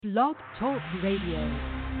Blog Talk Radio.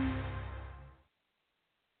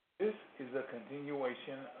 This is a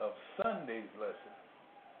continuation of Sunday's lesson.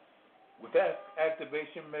 With that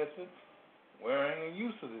activation method, wearing and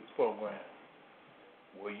use of this program,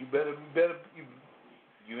 well, you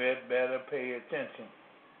had better pay attention.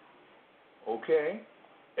 Okay?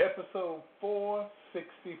 Episode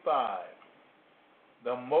 465,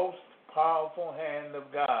 The Most Powerful Hand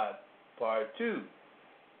of God, Part 2,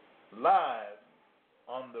 live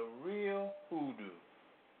on the Real Hoodoo.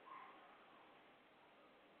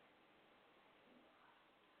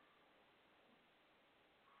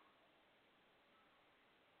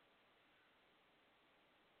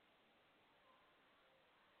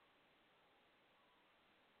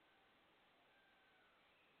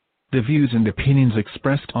 The views and opinions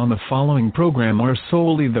expressed on the following program are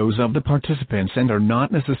solely those of the participants and are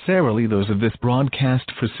not necessarily those of this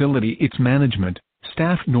broadcast facility, its management,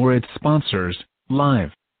 staff, nor its sponsors.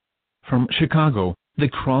 Live from Chicago, the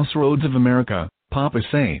crossroads of America, Papa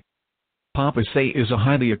Say. Papa Say is a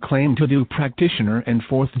highly acclaimed hoodoo practitioner and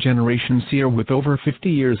fourth-generation seer with over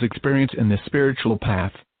 50 years' experience in the spiritual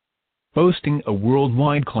path. Boasting a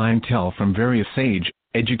worldwide clientele from various age,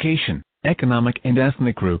 education, economic and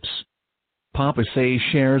ethnic groups. Papa Say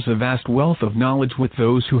shares a vast wealth of knowledge with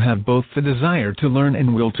those who have both the desire to learn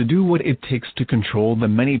and will to do what it takes to control the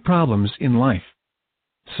many problems in life.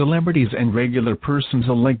 Celebrities and regular persons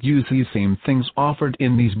alike use these same things offered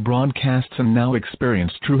in these broadcasts and now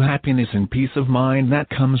experience true happiness and peace of mind that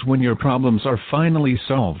comes when your problems are finally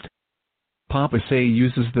solved. Papa Say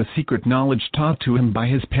uses the secret knowledge taught to him by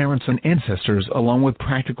his parents and ancestors along with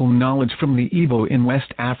practical knowledge from the Igbo in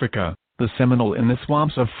West Africa, the Seminole in the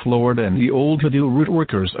swamps of Florida and the old hoodoo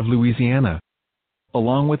rootworkers of Louisiana.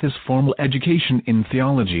 Along with his formal education in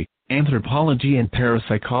theology, anthropology and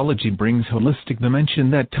parapsychology brings holistic dimension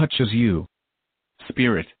that touches you.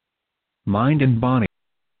 Spirit, mind and body.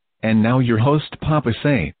 And now your host Papa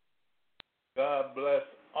Say. God bless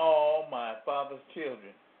all my father's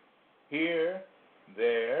children, here,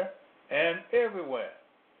 there, and everywhere.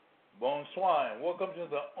 Bonsoir, and welcome to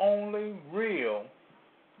the only real,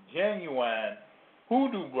 genuine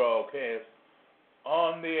hoodoo broadcast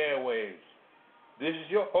on the airwaves. This is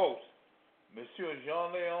your host, Monsieur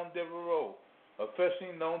Jean-Leon Devereaux,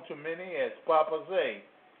 affectionately known to many as Papa Say,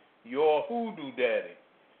 your hoodoo daddy,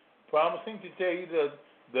 promising to tell you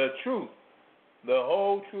the truth, the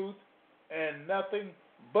whole truth, and nothing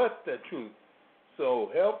but the truth. So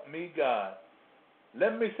help me God.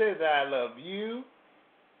 Let me say that I love you,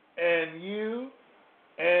 and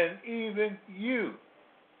even you.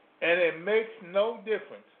 And it makes no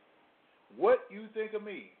difference what you think of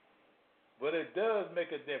me, but it does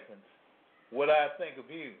make a difference what I think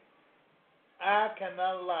of you. I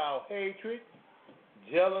cannot allow hatred,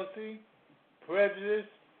 jealousy, prejudice,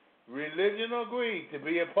 religion, or greed to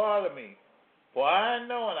be a part of me. For I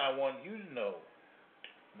know, and I want you to know,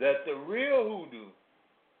 that the real hoodoo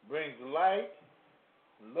brings light,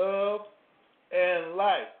 love, and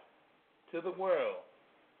life to the world.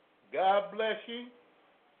 God bless you.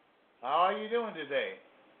 How are you doing today?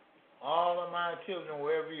 All of my children,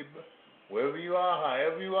 wherever you are,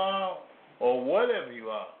 however you are, or whatever you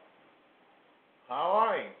are. How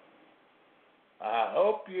are you? I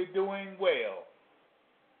hope you're doing well.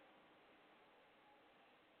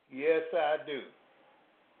 Yes, I do.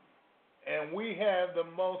 And we have the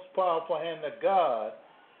most powerful hand of God,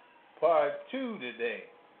 part 2 today.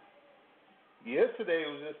 Yesterday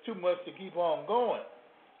was just too much to keep on going.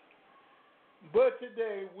 But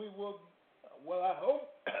today we will, well, I hope,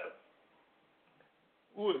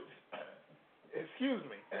 excuse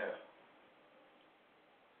me.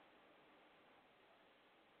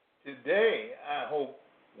 Today, I hope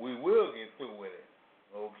we will get through with it,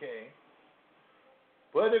 okay?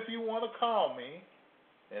 But if you want to call me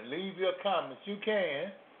and leave your comments, you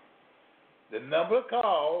can. The number to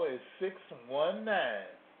call is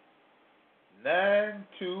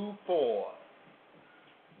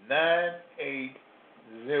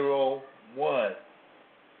 619-924-9801.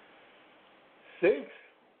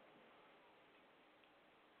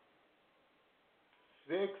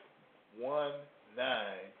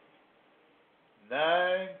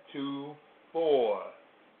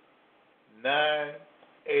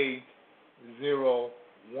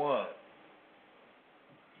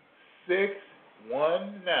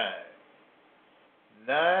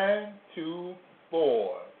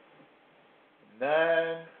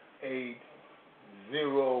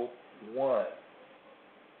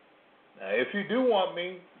 Now, if you do want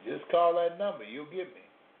me, just call that number. You'll get me.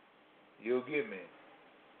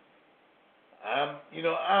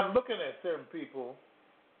 I'm looking at certain people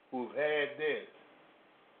who've had this.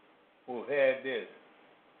 who had this.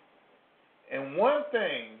 And one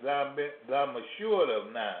thing that I'm assured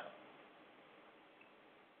of now,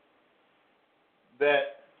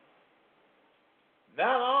 that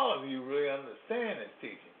not all of you really understand this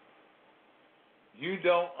teaching. You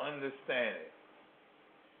don't understand it.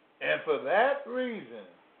 And for that reason,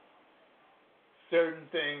 certain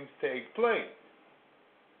things take place.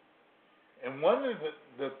 And one of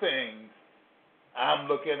the things I'm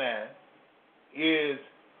looking at is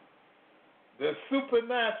the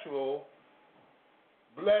supernatural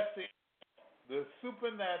blessing,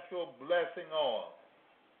 oil.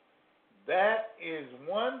 That is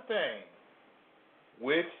one thing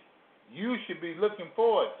which you should be looking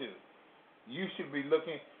forward to. You should be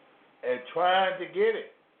looking at trying to get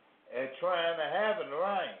it, at trying to have it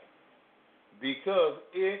right, because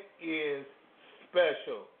it is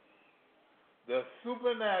special. The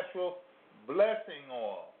supernatural blessing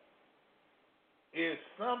oil is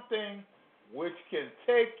something which can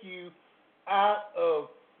take you out of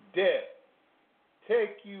debt,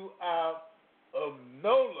 take you out of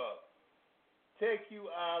no luck, take you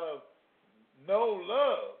out of no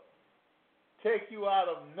love, take you out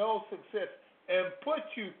of no success, and put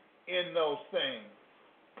you in those things.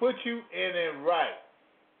 Put you in it right.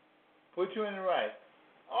 Put you in it right.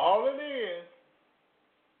 All it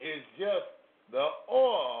is just the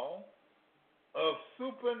oil of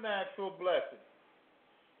supernatural blessing.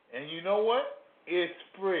 And you know what? It's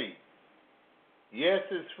free. Yes,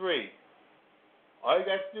 it's free. All you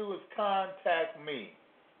got to do is contact me.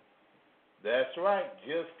 That's right.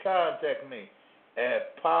 Just contact me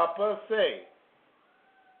at Papa Say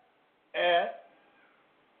at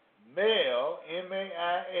mail,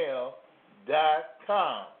 mail.com.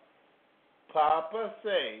 Papa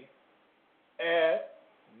Say at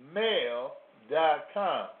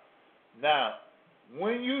mail.com. Now,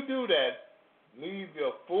 when you do that, leave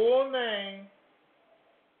your full name,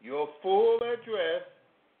 your full address,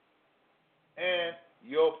 and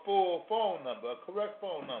your full phone number, a correct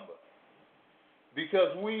phone number.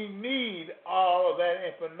 Because we need all of that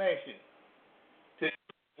information to do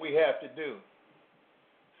what we have to do.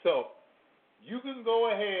 So you can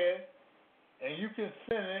go ahead and you can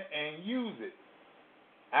send it and use it.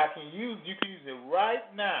 You can use it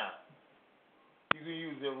right now. You can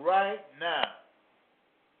use it right now.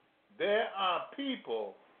 There are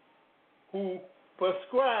people who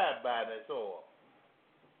prescribe by this oil.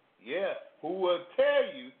 Yeah, who will tell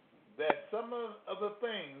you that some of the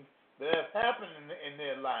things that have happened in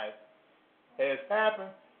their life has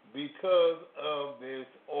happened because of this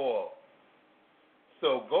oil.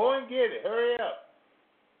 So go and get it. Hurry up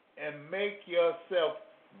and make yourself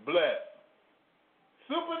blessed.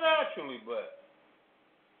 Supernaturally blessed.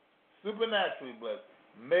 Supernaturally blessed.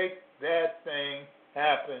 Make that thing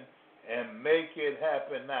happen and make it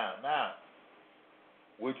happen now. Now,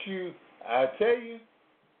 I tell you,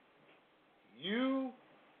 you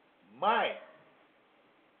might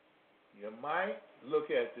look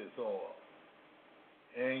at this oil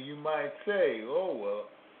and you might say, oh, well,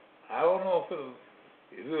 I don't know if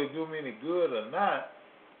it'll do me any good or not,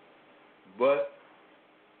 but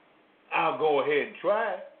I'll go ahead and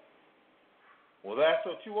try it. Well, that's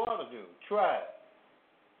what you ought to do. Try it.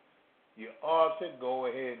 You ought to go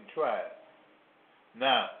ahead and try it.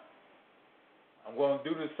 Now, I'm going to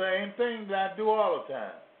do the same thing that I do all the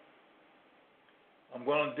time. I'm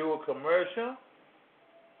going to do a commercial,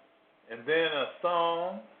 and then a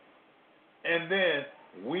song, and then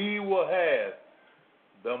we will have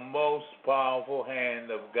the most powerful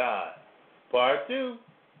hand of God. Part 2.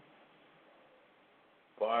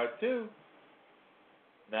 Part 2.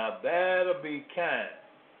 Now that'll be kind.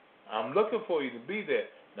 I'm looking for you to be there.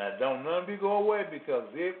 Now don't none of you go away, because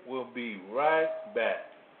it will be right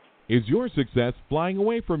back. Is your success flying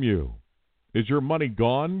away from you? Is your money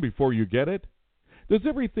gone before you get it? Does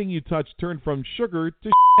everything you touch turn from sugar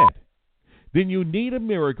to shit? Then you need a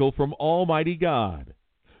miracle from Almighty God.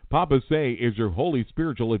 Papa Say is your holy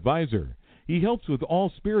spiritual advisor. He helps with all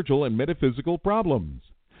spiritual and metaphysical problems.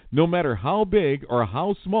 No matter how big or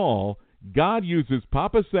how small, God uses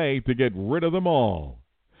Papa Say to get rid of them all.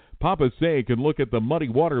 Papa Say can look at the muddy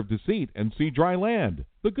water of deceit and see dry land,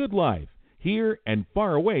 the good life, here and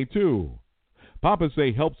far away too. Papa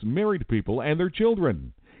Say helps married people and their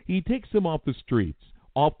children. He takes them off the streets,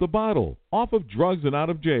 off the bottle, off of drugs and out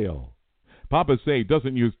of jail. Papa Say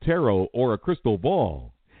doesn't use tarot or a crystal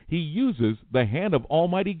ball. He uses the hand of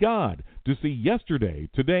Almighty God to see yesterday,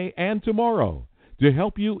 today, and tomorrow to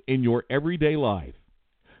help you in your everyday life.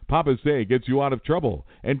 Papa Say gets you out of trouble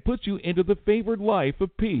and puts you into the favored life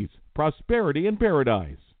of peace, prosperity, and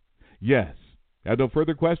paradise. Yes. Have no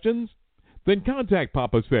further questions? Then contact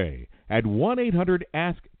Papa Say at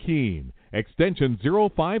 1-800-ASK-KEEN, extension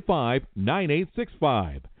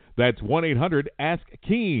 055-9865. That's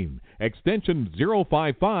 1-800-ASK-KEEN, extension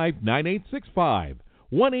 055-9865.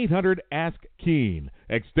 1-800-ASK-KEEN,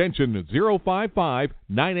 extension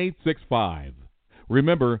 055-9865.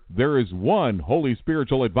 Remember, there is one holy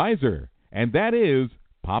spiritual advisor, and that is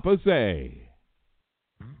Papa Say.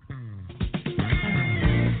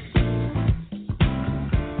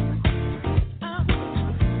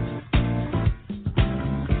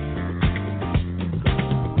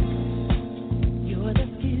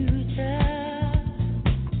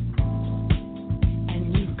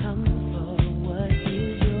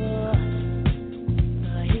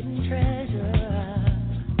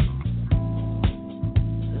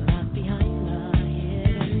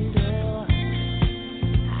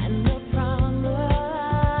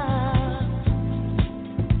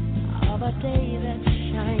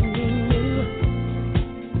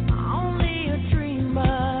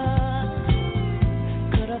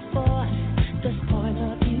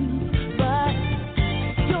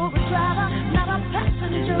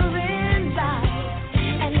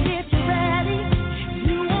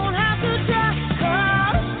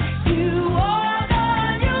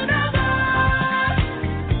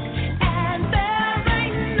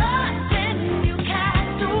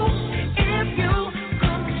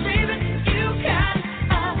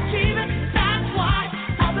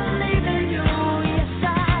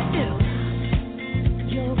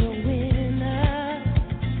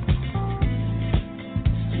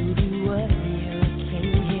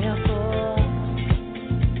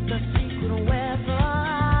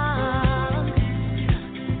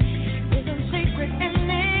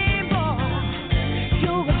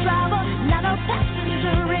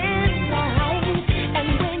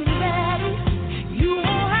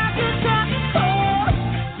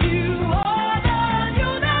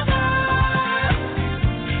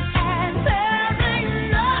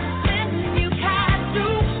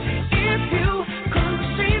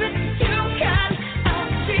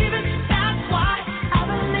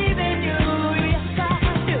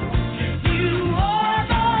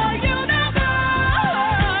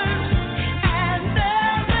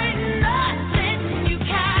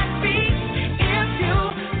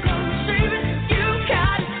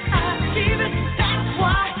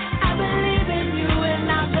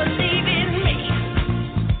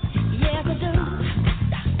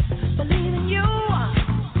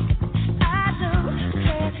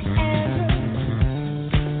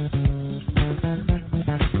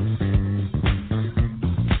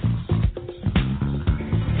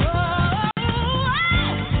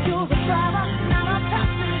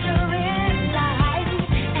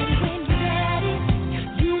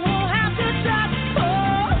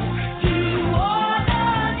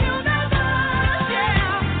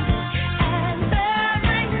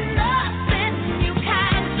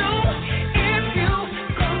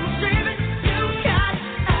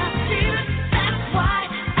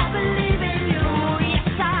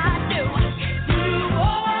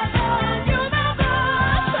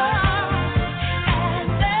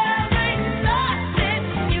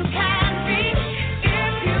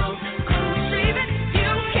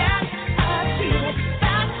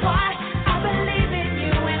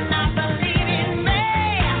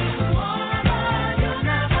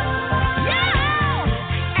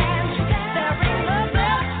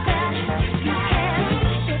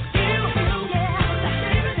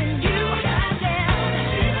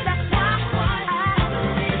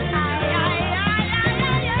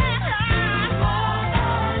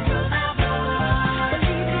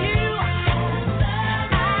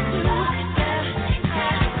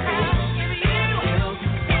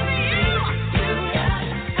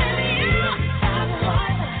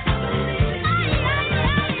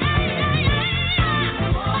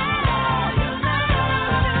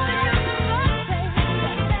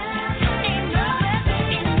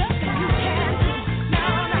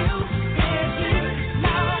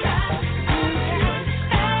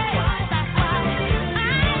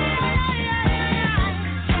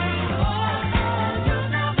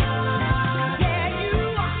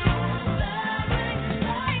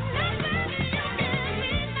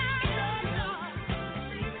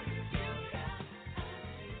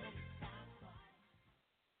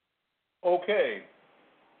 Okay,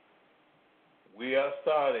 we are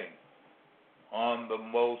starting on the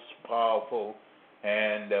most powerful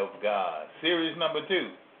hand of God. Series number 2.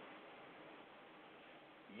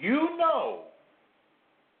 You know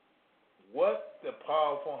what the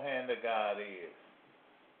powerful hand of God is.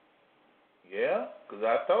 Yeah? Because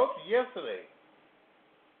I told you yesterday.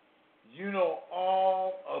 You know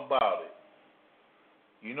all about it.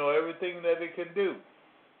 You know everything that it can do.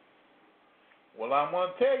 Well, I'm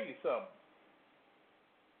going to tell you something.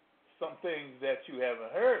 Some things that you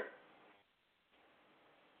haven't heard.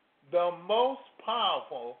 The most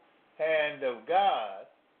powerful hand of God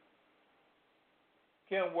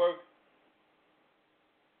can work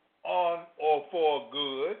on or for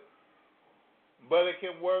good, but it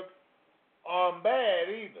can work on bad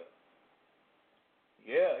either.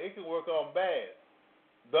 Yeah, it can work on bad.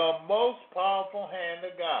 The most powerful hand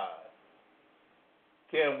of God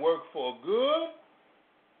can work for good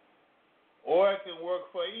or it can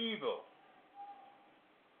work for evil.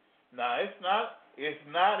 Now, it's not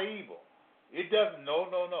evil. It doesn't, no.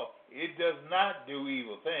 It does not do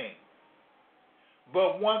evil things.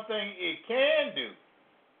 But one thing it can do,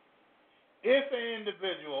 if an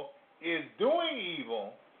individual is doing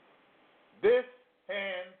evil, this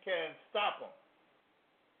hand can stop him.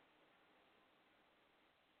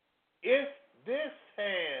 If this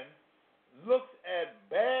hand looks at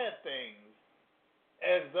bad things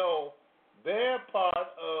as though they're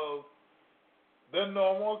part of the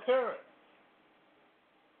normal occurrence.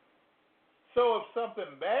 So if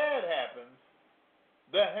something bad happens,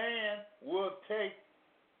 the hand will take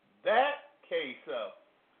that case up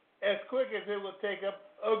as quick as it will take up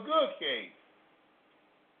a good case.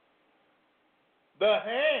 The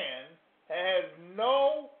hand has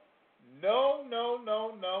no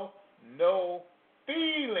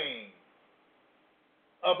feeling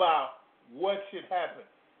about what should happen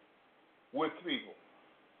with people.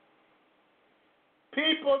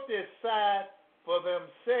 People decide for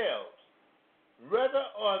themselves whether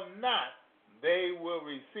or not they will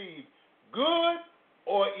receive good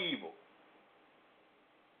or evil.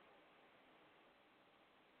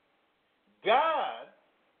 God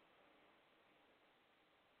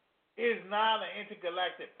is not an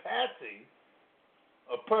intergalactic patsy,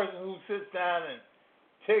 a person who sits down and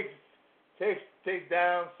takes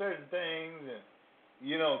down certain things and,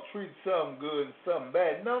 treats some good and some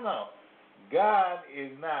bad. No. God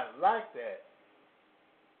is not like that.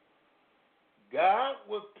 God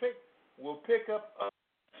will pick up a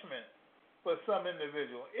punishment for some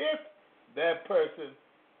individual if that person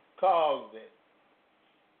caused it.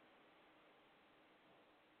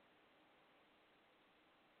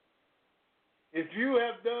 If you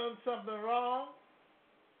have done something wrong,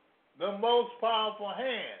 the most powerful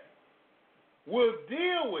hand will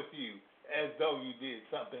deal with you as though you did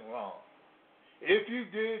something wrong. If you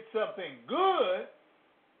did something good,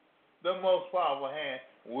 the most powerful hand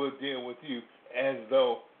will deal with you as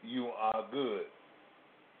though you are good.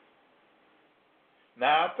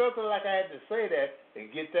 Now, I felt like I had to say that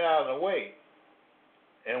and get that out of the way.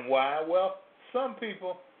 And why? Well, some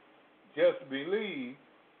people just believe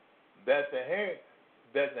that the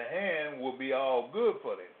hand will be all good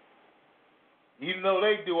for them, even though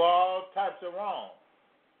they do all types of wrong.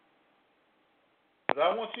 But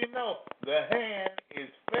I want you to know the hand is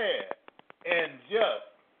fair and just.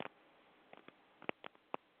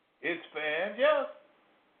 It's fair and just.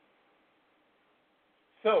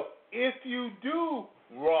 So if you do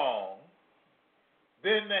wrong,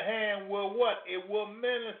 then the hand will what? It will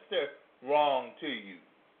minister wrong to you.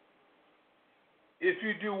 If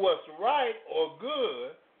you do what's right or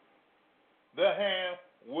good, the hand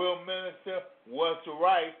will minister what's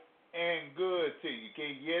right and good to you. Can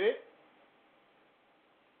you get it?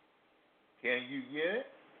 Can you get it?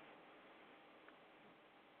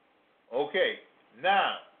 Okay.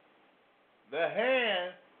 Now, the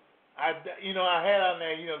hand, I had on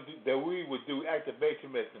there, that we would do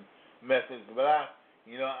activation methods, but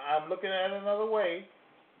I'm looking at it another way.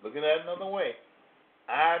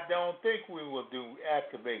 I don't think we will do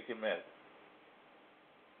activation methods.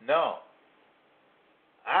 No.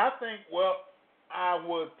 I think, I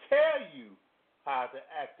will tell you how to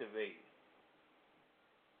activate it,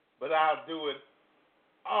 but I'll do it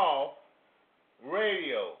off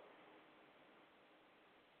radio.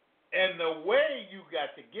 And the way you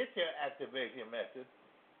got to get your activation method,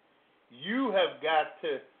 you have got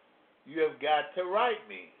to write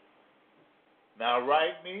me. Now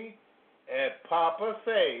write me at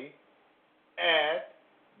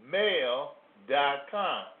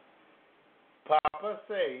papasay@mail.com.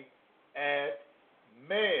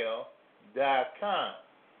 papasay@mail.com.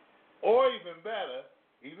 Or even better,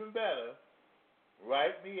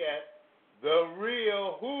 write me at the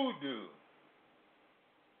Real Hoodoo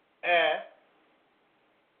at,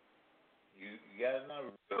 you got it now,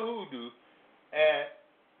 Real Hoodoo at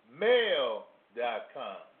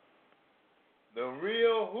mail.com. The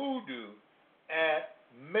Real Hoodoo at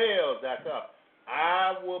mail.com.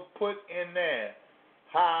 I will put in there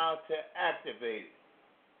how to activate it.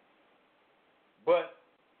 But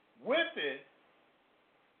with it,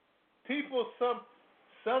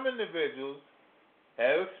 some individuals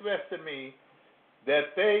have expressed to me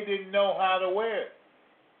that they didn't know how to wear it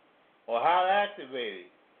or how to activate it.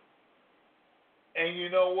 And you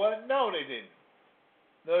know what? No, they didn't.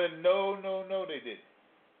 No, they didn't.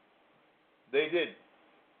 They didn't.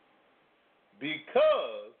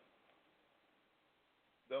 Because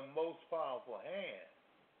the most powerful hand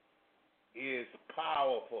is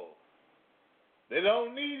powerful. They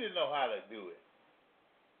don't need to know how to do it.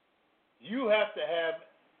 You have to have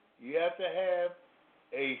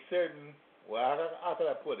a certain, well, how can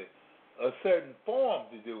I put it? A certain form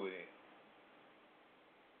to do it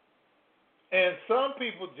in. And some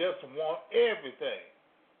people just want everything.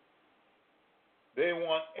 They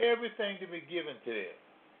want everything to be given to them.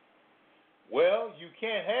 Well, you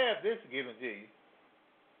can't have this given to you.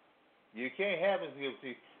 You can't have this given to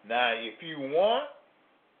you. Now, if you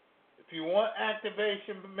want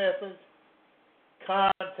activation methods,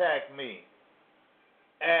 contact me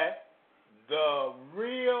at the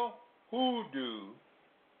Real Hoodoo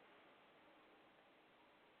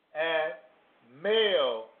at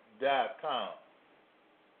mail.com.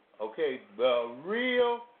 Okay, the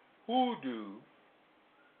Real Hoodoo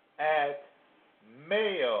at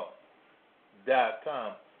mail.com.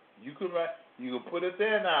 You can put it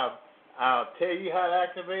there now. I'll tell you how to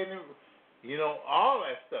activate it, all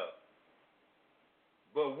that stuff.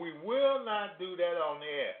 But we will not do that on the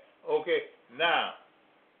air. Okay, now,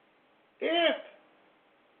 if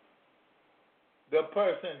the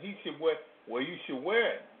person, he should wear, well, you should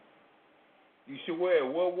wear it. You should wear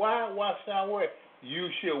it. Well, why should I wear it?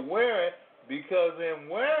 You should wear it because in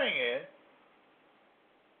wearing it,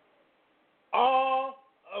 all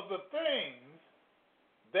of the things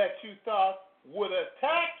that you thought would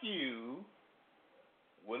attack you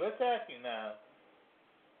now,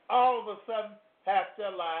 all of a sudden have to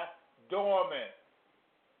lie dormant.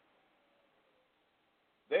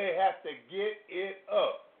 They have to get it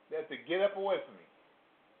up. They have to get up away from me.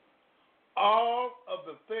 All of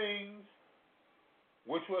the things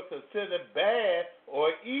which were considered bad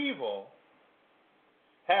or evil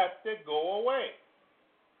have to go away.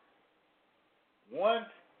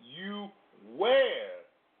 Once you wear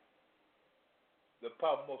the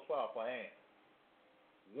most powerful hand.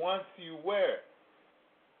 Once you wear it.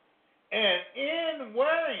 And in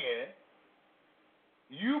wearing it,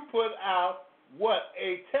 you put out what?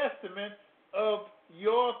 A testament of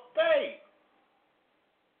your faith.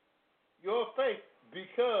 Your faith.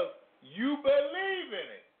 Because you believe in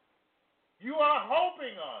it. You are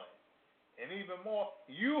hoping on it. And even more,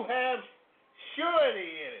 you have surety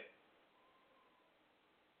in it.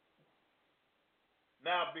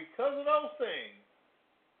 Now, because of those things,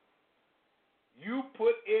 you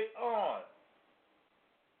put it on.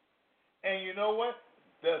 And you know what?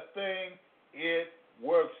 The thing, it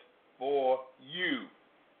works for you.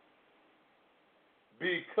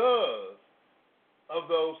 Because of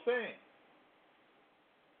those things.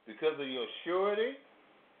 Because of your surety.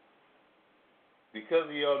 Because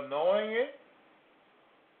of your knowing it.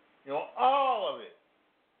 All of it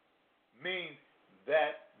means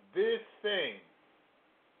that this thing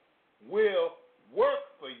will work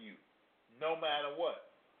for you no matter what.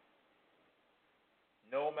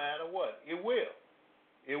 No matter what. It will.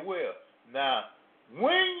 It will. Now,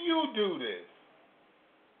 when you do this,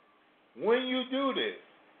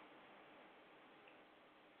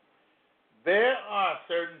 there are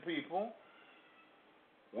certain people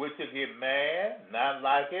which will get mad, not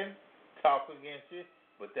liking, talk against you,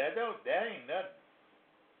 but that ain't nothing.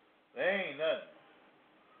 That ain't nothing.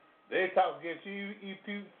 They talk against you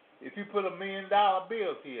if you put $1 million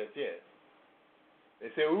bill to your chest. They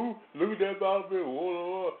say, ooh, look at that dollar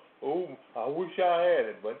bill. Oh, I wish I had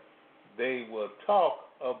it. But they will talk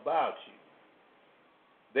about you.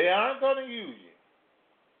 They aren't going to use you.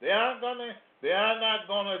 They are not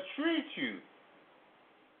going to treat you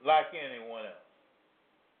like anyone else.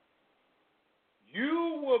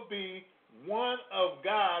 You will be one of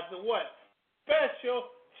God's what? Special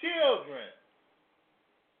children.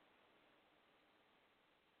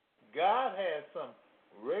 God has some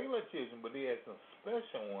regular children, but he has some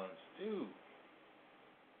special ones too.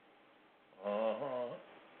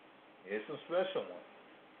 It's some special ones.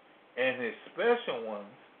 And his special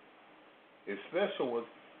ones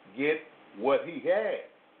get what he has.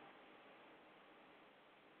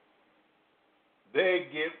 They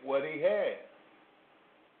get what he has.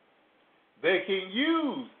 They can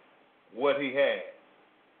use what he has.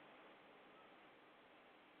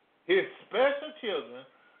 His special children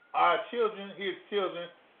are his children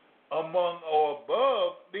among or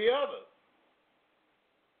above the others.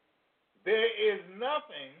 There is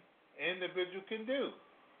nothing individual can do.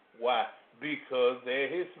 Why? Because they're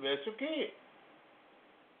his special kids.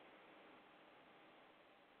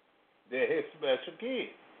 They're his special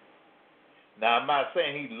kids. Now, I'm not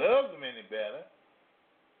saying he loves them any better,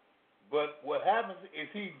 but what happens is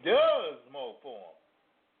he does more for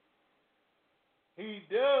them. He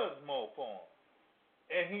does more for them.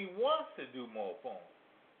 And he wants to do more for them.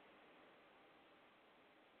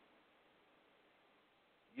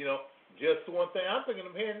 You know, just one thing I'm thinking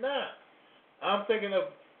of here now. I'm thinking of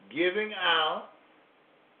giving out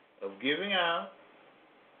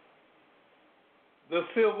the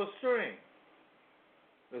silver string.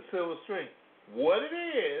 The silver string. What it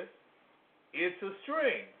is, it's a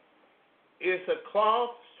string. It's a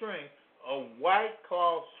cloth string, a white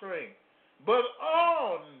cloth string. But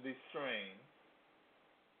on the string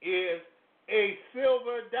is a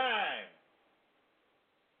silver dime.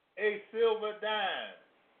 A silver dime,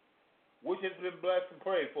 which has been blessed and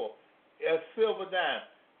prayed for. A silver dime.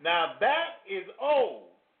 Now that is old.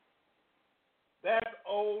 That's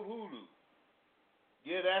old hoodoo.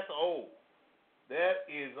 Yeah, that's old. That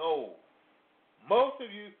is old. Most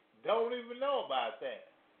of you don't even know about that.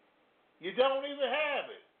 You don't even have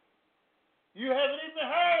it. You haven't even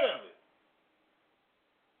heard of it.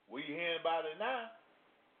 Well, you're hearing about it now.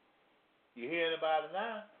 You're hearing about it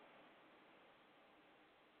now.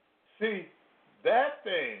 See, that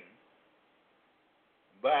thing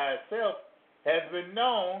by itself has been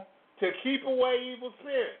known to keep away evil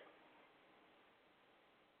spirits,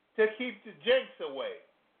 to keep the jinx away,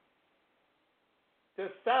 to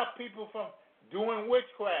stop people from doing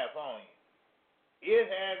witchcraft on you. It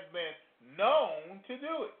has been known to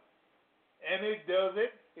do it. And it does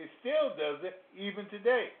it, it still does it, even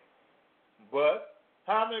today. But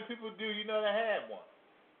how many people do you know that have one?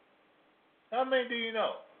 How many do you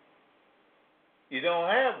know? You don't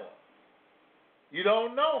have one. You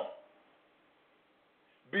don't know them.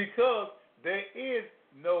 Because there is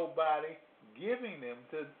nobody giving them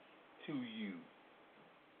to you.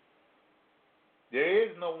 There is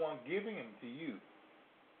no one giving them to you.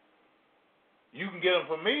 You can get them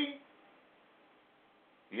from me.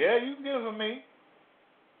 Yeah, you can get them from me.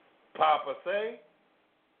 Papa say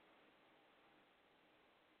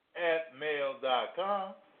at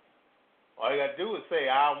mail.com. All you got to do is say,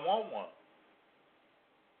 I want one.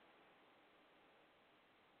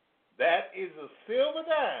 That is a silver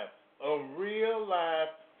dime, a real live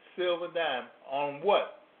silver dime. On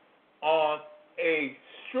what? On a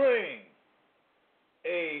string.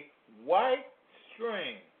 A white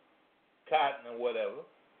string, cotton or whatever.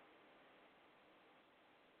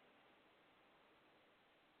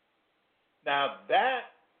 Now that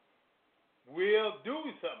will do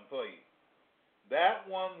something for you. That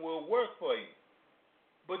one will work for you.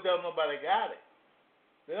 But don't nobody got it.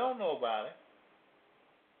 They don't know about it.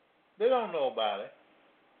 They don't know about it.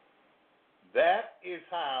 That is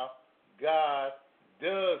how God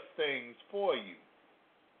does things for you.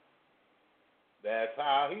 That's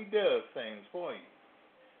how he does things for you.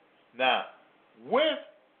 Now, with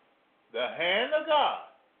the hand of God,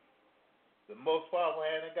 the most powerful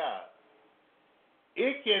hand of God,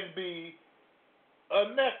 it can be a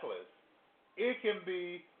necklace. It can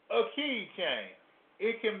be a keychain.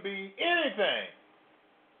 It can be anything.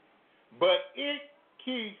 But it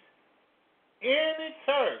keeps any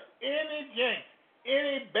curse, any jinx,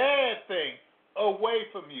 any bad thing away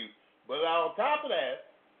from you. But on top of that,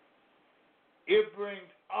 it brings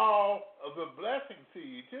all of the blessings to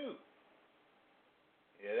you too.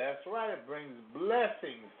 Yeah, that's right. It brings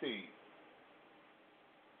blessings to you.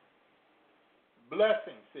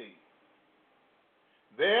 Blessings to you.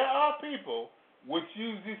 There are people which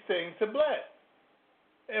use these things to bless.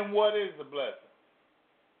 And what is a blessing?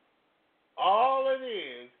 All it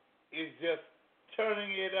is just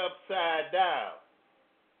turning it upside down.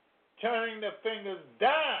 Turning the fingers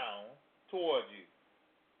down toward you.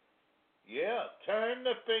 Yeah, turn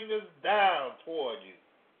the fingers down toward you.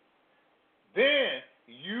 Then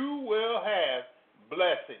you will have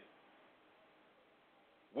blessing.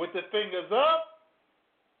 With the fingers up,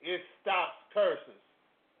 it stops curses.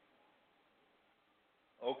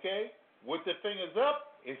 Okay? With the fingers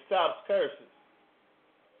up, it stops curses.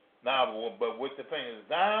 Now, but with the fingers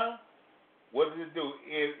down, what does it do?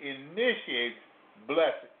 It initiates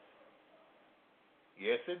blessings.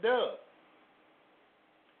 Yes, it does.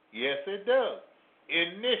 Yes, it does.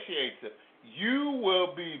 Initiates it. You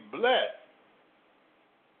will be blessed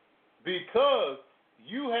because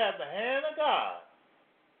you have the hand of God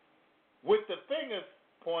with the fingers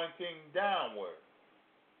pointing downward.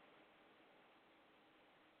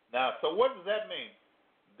 Now, so what does that mean?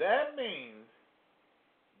 That means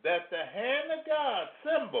that the hand of God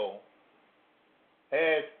symbol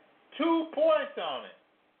has 2 points on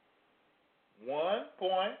it. 1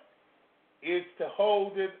 point is to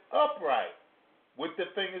hold it upright with the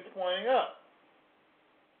fingers pointing up,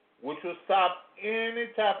 which will stop any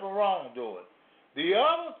type of wrongdoing. The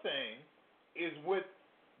other thing is with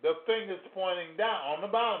the fingers pointing down, on the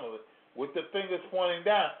bottom of it, with the fingers pointing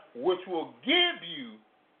down, which will give you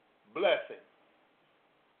blessing.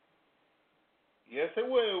 Yes, it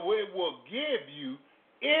will. It will give you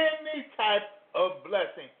any type of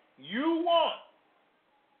blessing you want.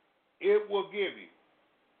 It will give you.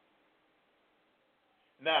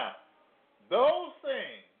 Now, those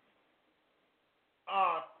things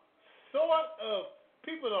are sort of,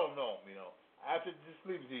 people don't know them, After this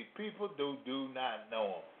leaves these people do not know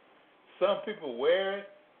them. Some people wear it,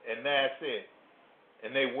 and that's it.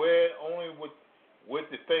 And they wear it only with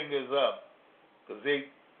the fingers up. Because they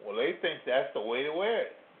think that's the way to wear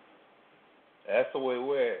it. That's the way to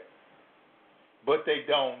wear it. But they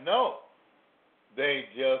don't know. They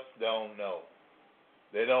just don't know.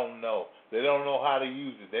 They don't know. They don't know how to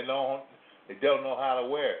use it. They don't know how to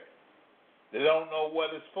wear it. They don't know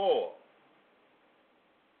what it's for.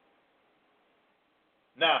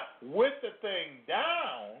 Now, with the thing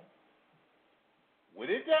down, with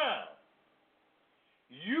it down,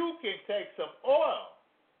 you can take some oil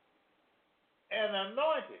and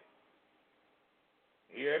anoint it.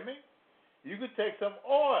 You hear me? You can take some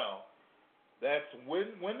oil that's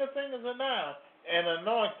when the fingers are down and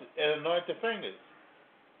anoint the fingers.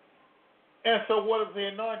 And so what is the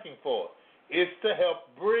anointing for? It's to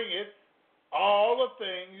help bring it all the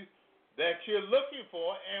things that you're looking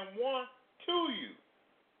for and want to you.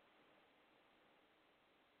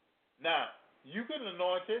 Now, you can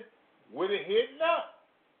anoint it with it hitting up,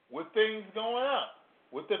 with things going up,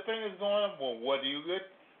 with the fingers going up. Well, what do you get?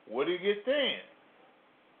 What do you get then?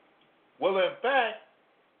 Well, in fact,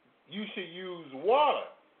 you should use water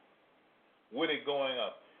with it going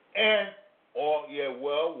up,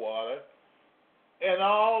 water. And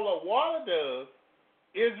all the water does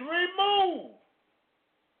is remove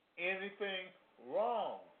anything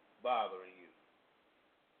wrong bothering you.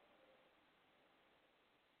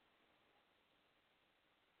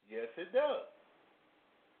 Yes, it does.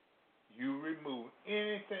 You remove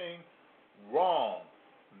anything wrong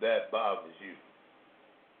that bothers you.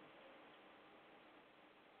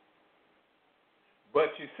 But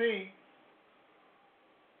you see,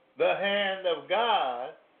 the hand of God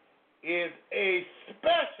is a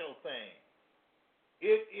special thing.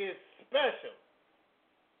 It is special.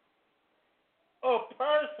 A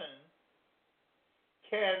person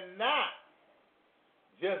cannot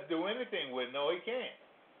just do anything with it. No, he can't.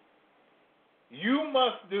 You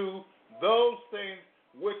must do those things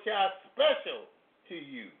which are special to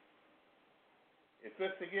you. If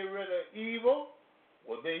it's to get rid of evil,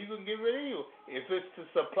 well, then you can get rid of evil. If it's to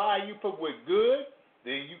supply you with good,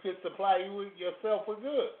 then you can supply yourself with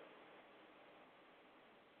good.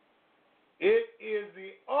 It is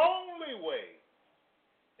the only way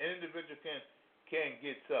an individual can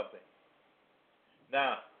get something.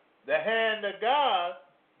 Now, the hand of God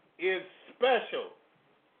is special.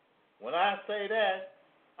 When I say that,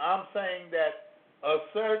 I'm saying that a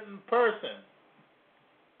certain person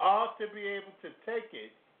ought to be able to take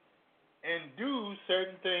it and do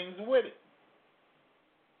certain things with it.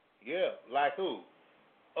 Yeah, like who?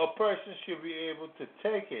 A person should be able to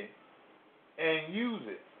take it and use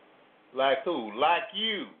it. Like who? Like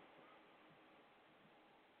you.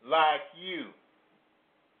 Like you.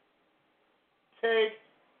 Take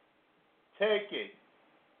it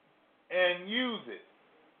and use it.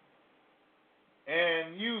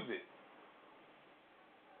 And use it.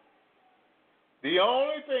 The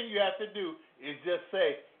only thing you have to do is just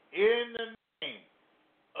say, in the name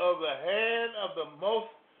of the hand of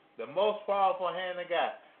the most powerful hand of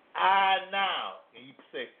God, I now, and you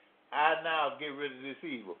say, I now get rid of this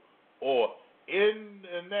evil. Or, in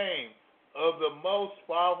the name of the most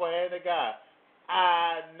powerful hand of God,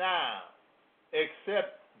 I now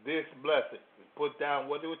accept this blessing. Put down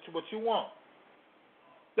what you want.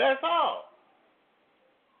 That's all.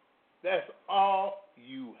 That's all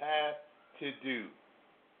you have to do.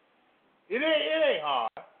 It ain't hard.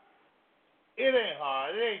 It ain't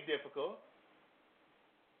hard. It ain't difficult.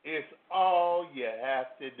 It's all you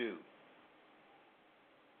have to do.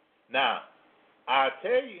 Now, I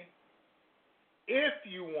tell you, if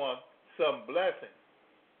you want some blessing,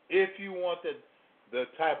 if you want the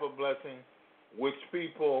type of blessing which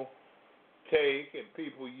people take and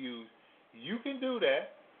people use, you can do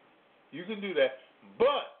that. You can do that.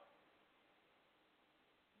 But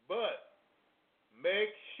make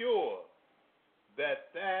sure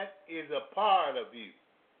that is a part of you.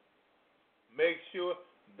 make sure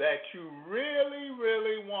that you really,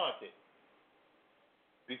 really want it.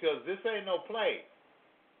 Because this ain't no play.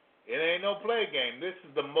 It ain't no play game. This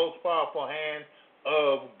is the most powerful hand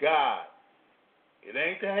of God. It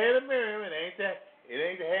ain't the hand of Miriam. It ain't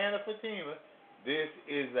the hand of Fatima. This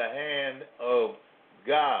is the hand of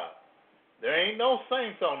God. There ain't no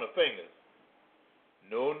saints on the fingers.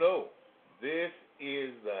 No, no. This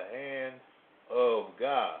is the hand of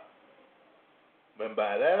God. And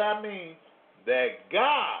by that I mean that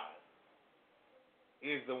God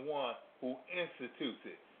is the one who institutes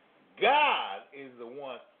it. God is the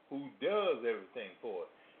one who does everything for it.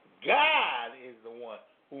 God is the one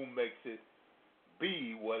who makes it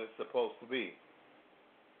be what it's supposed to be.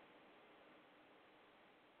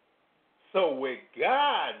 So with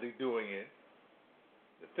God doing it,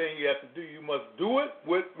 the thing you have to do, you must do it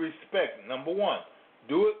with respect. Number one,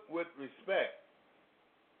 do it with respect.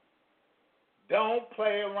 Don't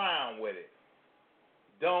play around with it.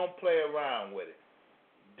 Don't play around with it.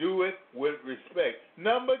 Do it with respect.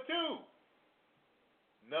 Number two,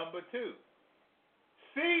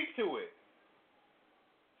 see to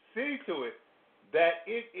it that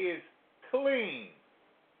it is clean.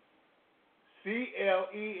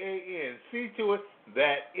 C-L-E-A-N. See to it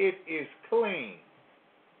that it is clean.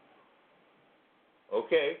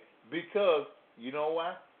 Okay? Because, you know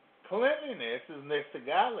why? Cleanliness is next to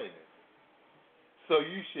godliness. So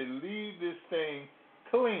you should leave this thing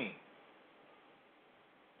clean.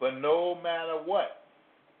 But no matter what.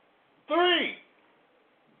 3.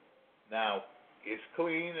 Now, it's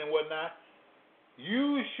clean and whatnot.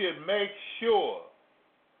 You should make sure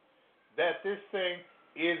that this thing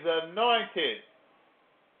is anointed.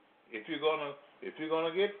 If you're gonna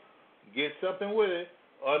get something with it,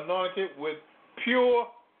 anoint it with pure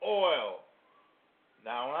oil.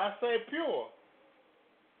 Now, when I say pure,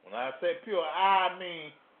 I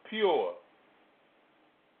mean pure.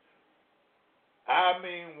 I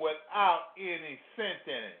mean without any scent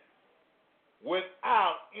in it,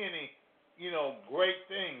 without any, great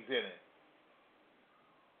things in it.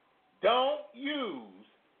 Don't use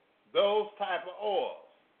those type of oils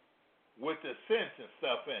with the scents and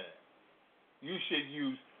stuff in it. You should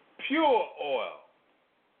use pure oil,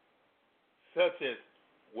 such as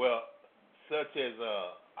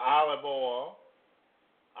olive oil.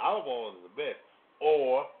 Olive oil is the best,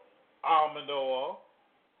 or almond oil.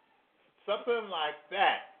 Something like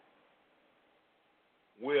that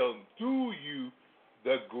will do you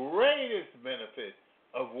the greatest benefit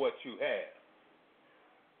of what you have.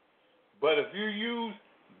 But if you use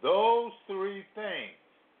those 3 things,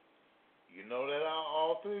 you know that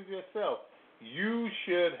all 3 of yourself, you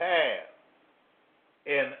should have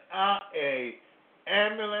a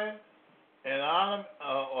amulet,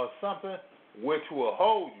 or something which will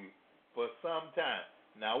hold you for some time.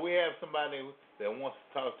 Now we have somebody that wants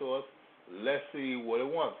to talk to us. Let's see what it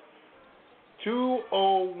wants.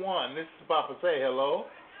 201. This is Papa Say. Hello.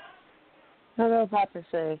 Hello, Papa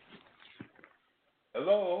Say.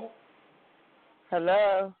 Hello.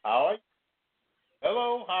 Hello. How are you?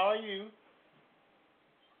 Hello. How are you?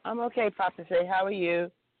 I'm okay, Papa Say. How are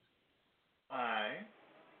you? Fine.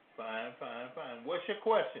 What's your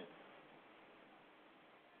question?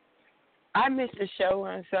 I missed the show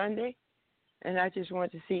on Sunday, and I just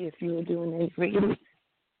wanted to see if you were doing any reading.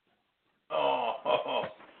 Oh,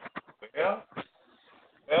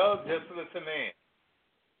 well, just listen in.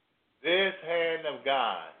 This hand of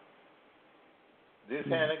God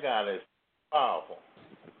is powerful.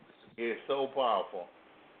 It's so powerful.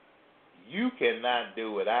 You cannot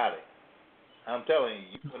do without it. I'm telling you,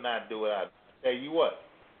 you cannot do without it. I tell you what,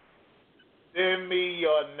 send me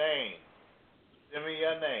your name.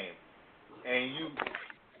 And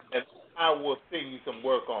I will send you some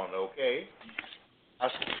work on it, okay? I'll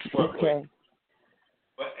send you work with it.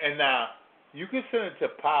 And now, you can send it to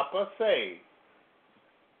Papa Say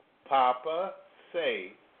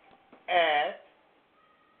at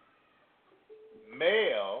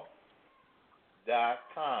mail.com.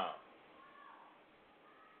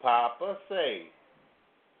 Papa Say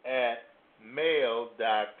at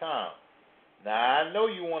mail.com. Now, I know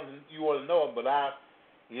you want to know it, but I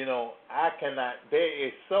cannot. There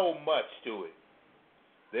is so much to it.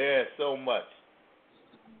 There's so much,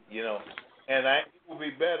 and it would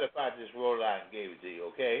be better if I just wrote it out and gave it to you,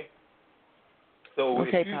 okay? So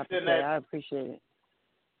okay, if you Papa send Say, that, I appreciate it.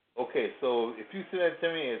 Okay, so if you send that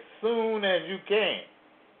to me as soon as you can,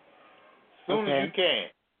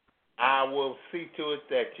 I will see to it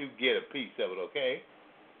that you get a piece of it, okay?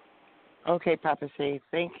 Okay, Papa Say,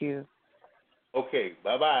 thank you. Okay,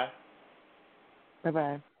 bye-bye.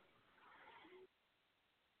 Bye-bye.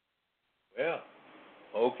 Well,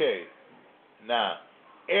 okay. Now,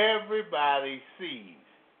 everybody sees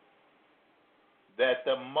that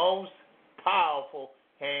the most powerful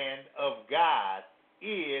hand of God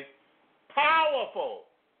is powerful.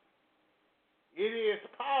 It is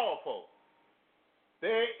powerful.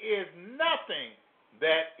 There is nothing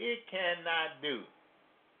that it cannot do.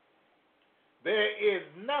 There is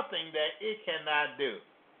nothing that it cannot do.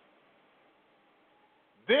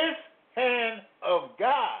 This hand of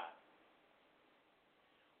God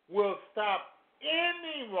will stop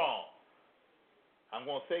any wrong. I'm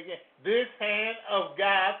going to say again, this hand of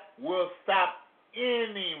God will stop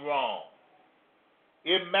any wrong.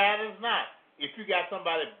 It matters not if you got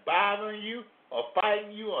somebody bothering you or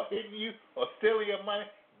fighting you or hitting you or stealing your money,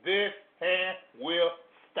 this hand will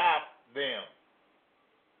stop them.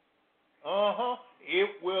 It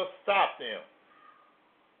will stop them.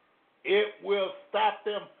 It will stop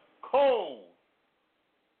them cold.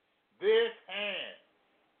 This hand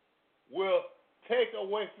will take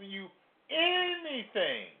away from you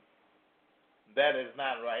anything that is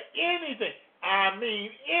not right. Anything. I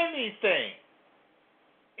mean anything.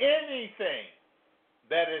 Anything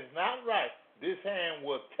that is not right. This hand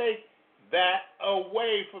will take that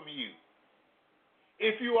away from you.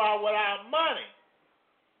 If you are without money,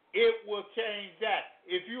 it will change that.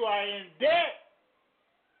 If you are in debt,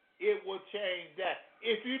 it will change that.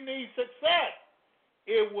 If you need success,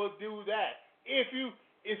 it will do that. If you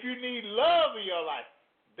need love in your life,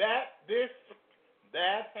 that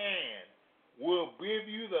hand will give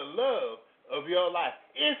you the love of your life.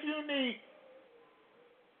 If you need,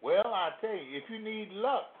 I tell you, if you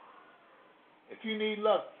need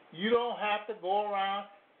luck, you don't have to go around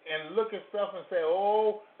and look at stuff and say,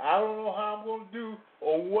 oh, I don't know how I'm going to do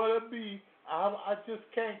or what it'll be. I just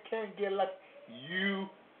can't get luck. You,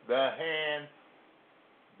 the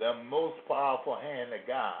most powerful hand of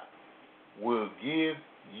God, will give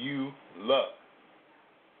you luck.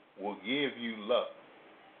 Will give you luck.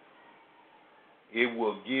 It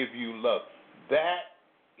will give you luck. That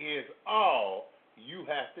is all you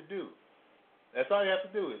have to do. That's all you have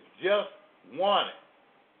to do is just want it.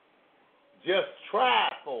 Just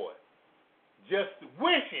try for it. Just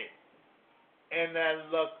wish it. And that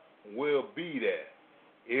luck will be there.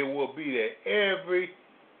 It will be there. Every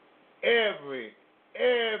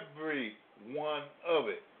one of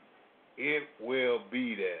it. It will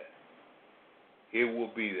be there. It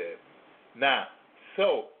will be there. Now,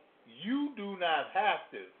 so you do not have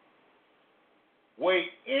to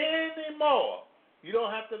wait anymore. You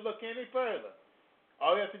don't have to look any further.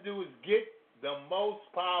 All you have to do is get the most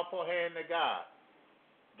powerful hand of God.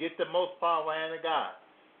 Get the most powerful hand of God.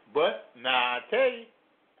 But now I tell you,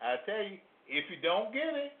 if you don't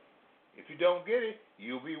get it,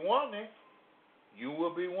 you'll be wanting it. You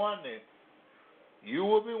will be wanting it. You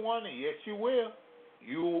will be wanting it. Yes, you will.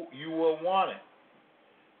 You will want it.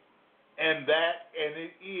 And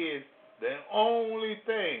it is the only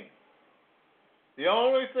thing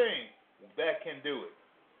that can do it.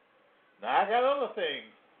 Now I got other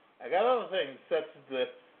things such as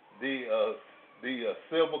the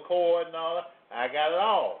silver cord and all that. I got it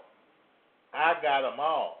all. I got them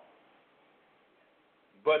all.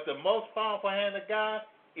 But the most powerful hand of God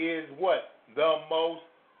is what? The most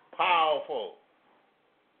powerful.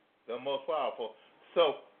 The most powerful.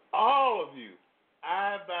 So all of you,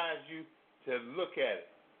 I advise you to look at it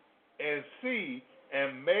and see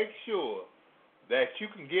and make sure that you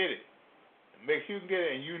can get it. Make sure you can get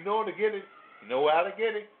it. And you know to get it. You know how to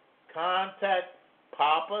get it. Contact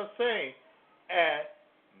Papa Say at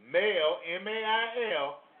mail.com.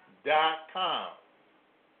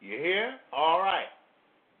 You hear? All right.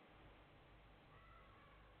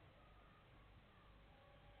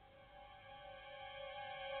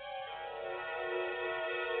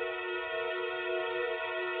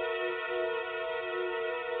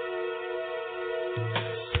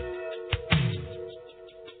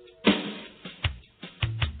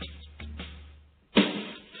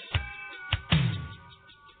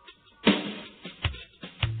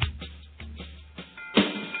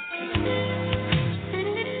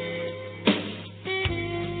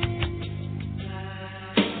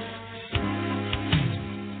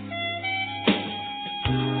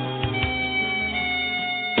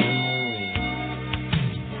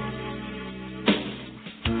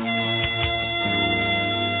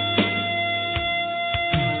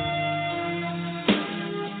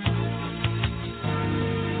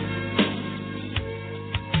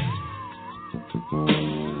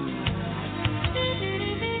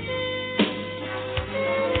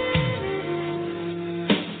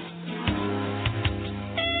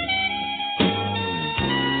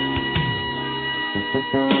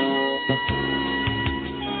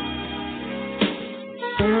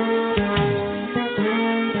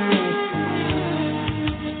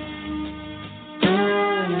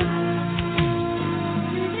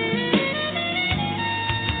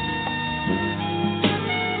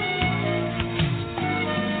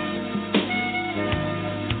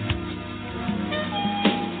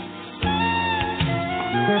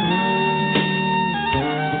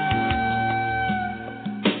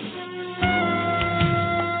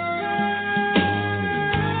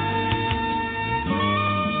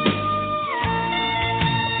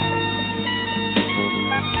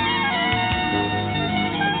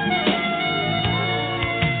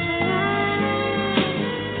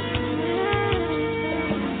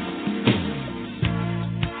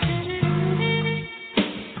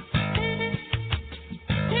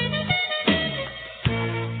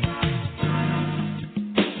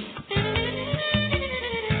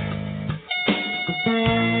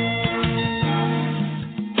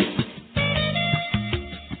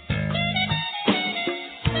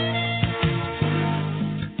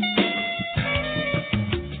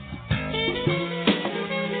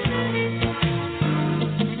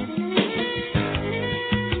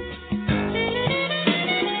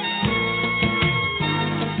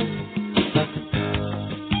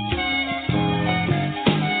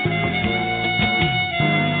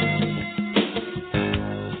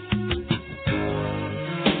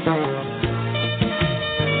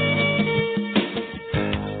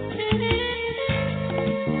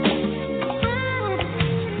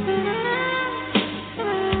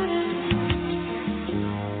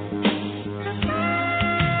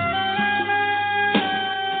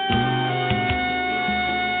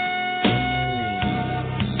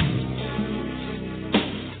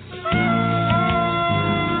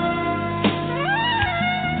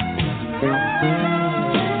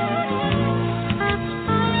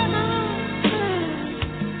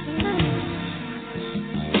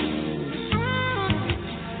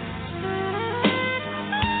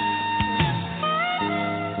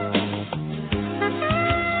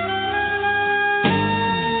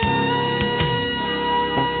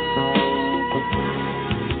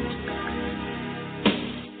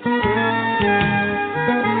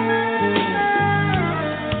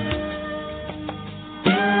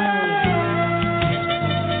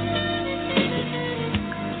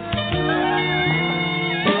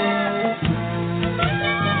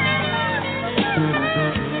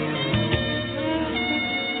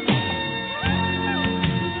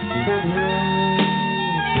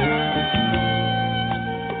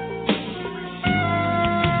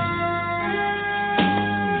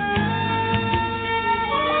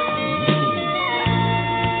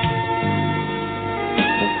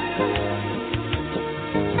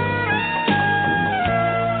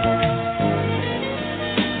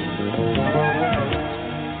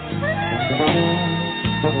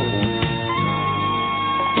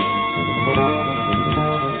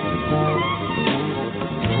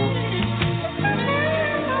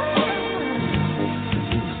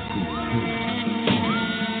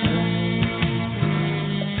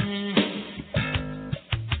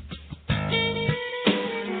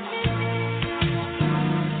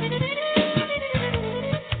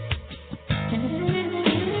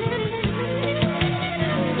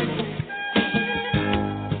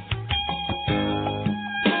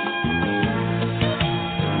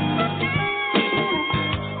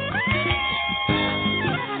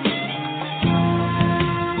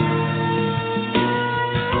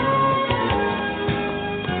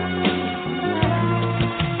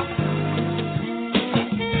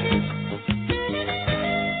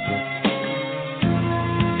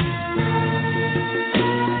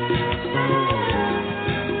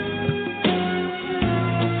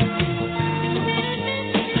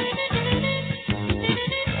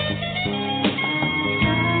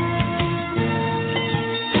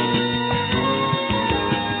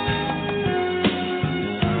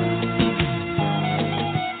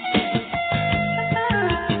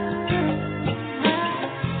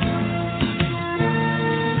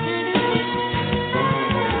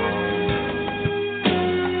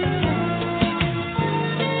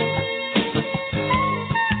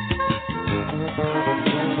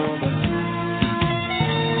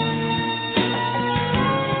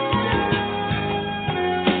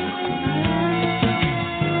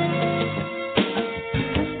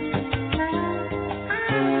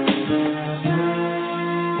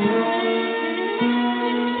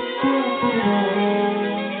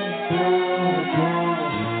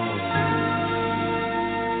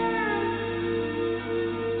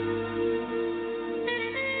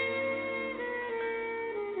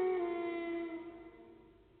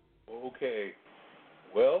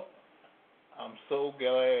 so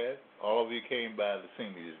glad all of you came by to see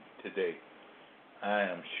me today. I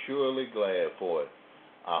am surely glad for it.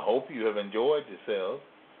 I hope you have enjoyed yourselves.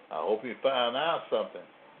 I hope you found out something.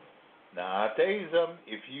 Now, I'll tell you something.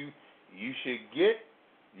 If you should get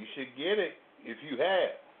it if you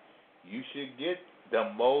have. You should get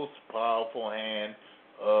the most powerful hand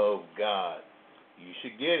of God. You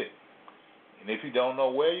should get it. And if you don't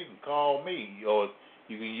know where, you can call me or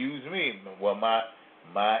you can use me. Well, my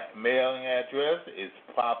mailing address is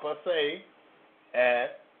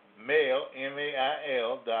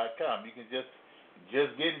papasay@mail.com. You can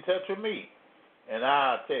just get in touch with me, and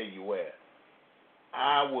I'll tell you where.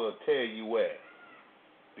 I will tell you where,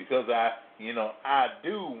 because I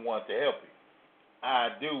do want to help you. I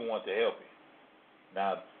do want to help you.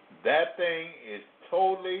 Now, that thing is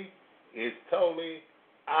totally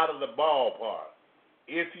out of the ballpark.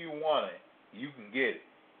 If you want it, you can get it.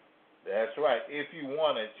 That's right. If you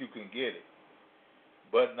want it, you can get it.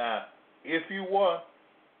 But now, if you want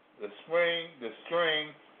the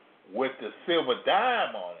string with the silver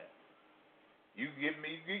dime on it, you get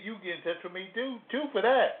in touch with me too for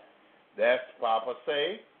that. That's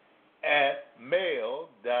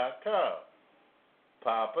papasay@mail.com.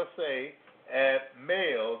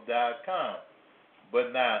 papasay@mail.com.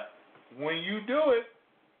 But now, when you do it,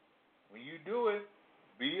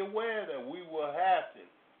 be aware that we will have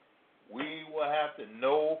to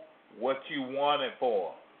know what you want it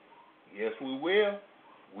for. Yes, we will.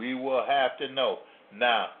 We will have to know.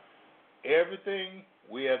 Now, everything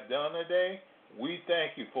we have done today, we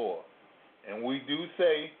thank you for. And we do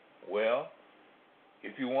say, well,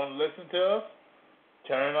 if you want to listen to us,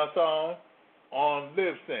 turn us on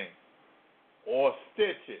LipSync or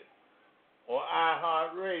Stitcher or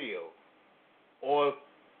iHeartRadio or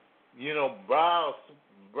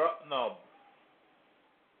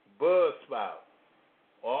Buzzsprout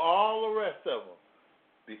or all the rest of them,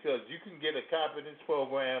 because you can get a copy of this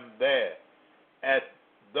program there at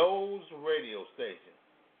those radio stations.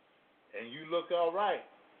 And you look all right.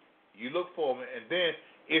 You look for them, and then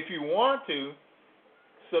if you want to,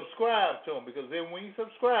 subscribe to them, because then when you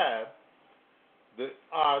subscribe, the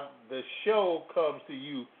show comes to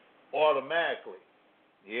you automatically.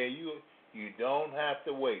 Yeah, you don't have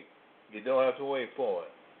to wait. You don't have to wait for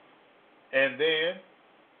it. And then,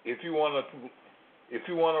 if you want to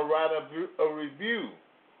write a review,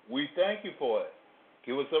 we thank you for it.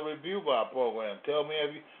 Give us a review of our program. Tell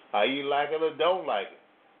me how you like it or don't like it.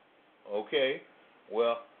 Okay?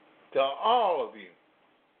 Well, to all of you,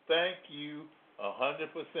 thank you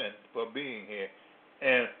 100% for being here.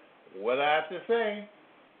 And what I have to say,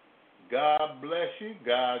 God bless you,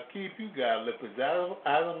 God keep you, God lift his eyes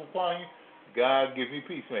upon you, God give you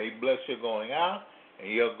peace. May he bless your going out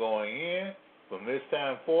and your going in from this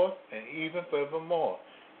time forth and even forevermore.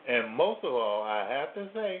 And most of all, I have to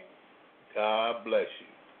say, God bless you.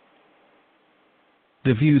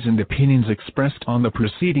 The views and opinions expressed on the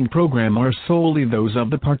preceding program are solely those of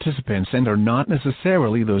the participants and are not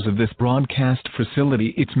necessarily those of this broadcast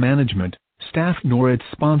facility, its management, staff, nor its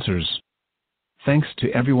sponsors. Thanks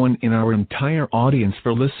to everyone in our entire audience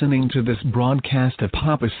for listening to this broadcast of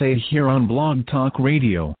Papa Say here on Blog Talk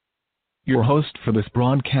Radio. Your host for this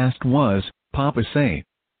broadcast was Papa Say.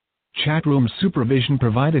 Chatroom supervision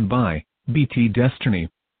provided by BT Destiny.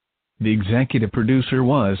 The executive producer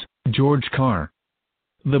was George Carr.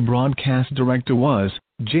 The broadcast director was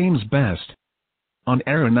James Best.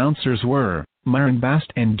 On-air announcers were Myron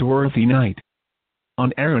Bast and Dorothy Knight.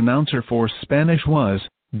 On-air announcer for Spanish was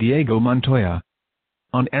Diego Montoya.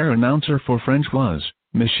 On-air announcer for French was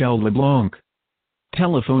Michelle LeBlanc.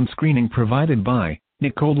 Telephone screening provided by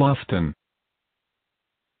Nicole Lofton.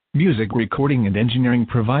 Music recording and engineering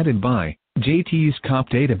provided by JT's Cop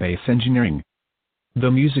Database Engineering.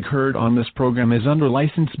 The music heard on this program is under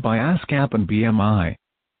license by ASCAP and BMI.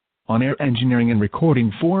 On-air engineering and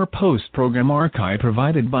recording for post-program archive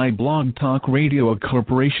provided by Blog Talk Radio, a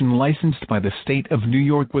corporation licensed by the state of New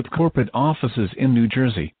York with corporate offices in New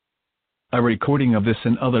Jersey. A recording of this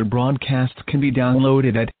and other broadcasts can be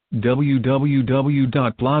downloaded at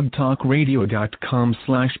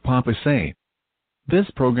www.blogtalkradio.com/papasay. This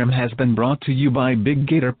program has been brought to you by Big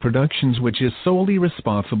Gator Productions, which is solely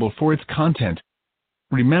responsible for its content.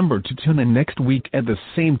 Remember to tune in next week at the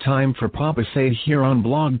same time for Papa Say here on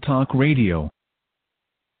Blog Talk Radio.